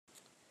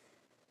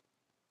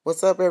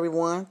What's up,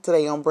 everyone?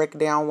 Today on Breaking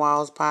Down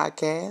Walls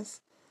podcast,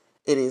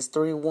 it is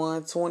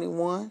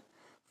 3/1/21,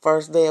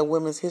 first day of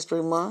Women's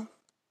History Month.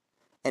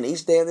 And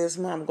each day of this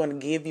month, I'm going to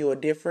give you a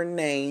different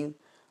name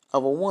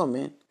of a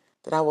woman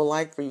that I would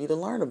like for you to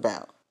learn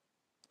about.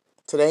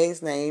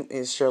 Today's name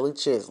is Shirley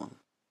Chisholm.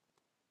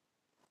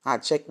 I'll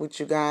check with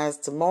you guys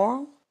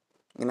tomorrow,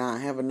 and I'll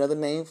have another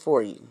name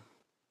for you.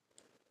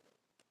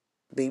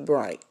 Be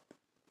bright.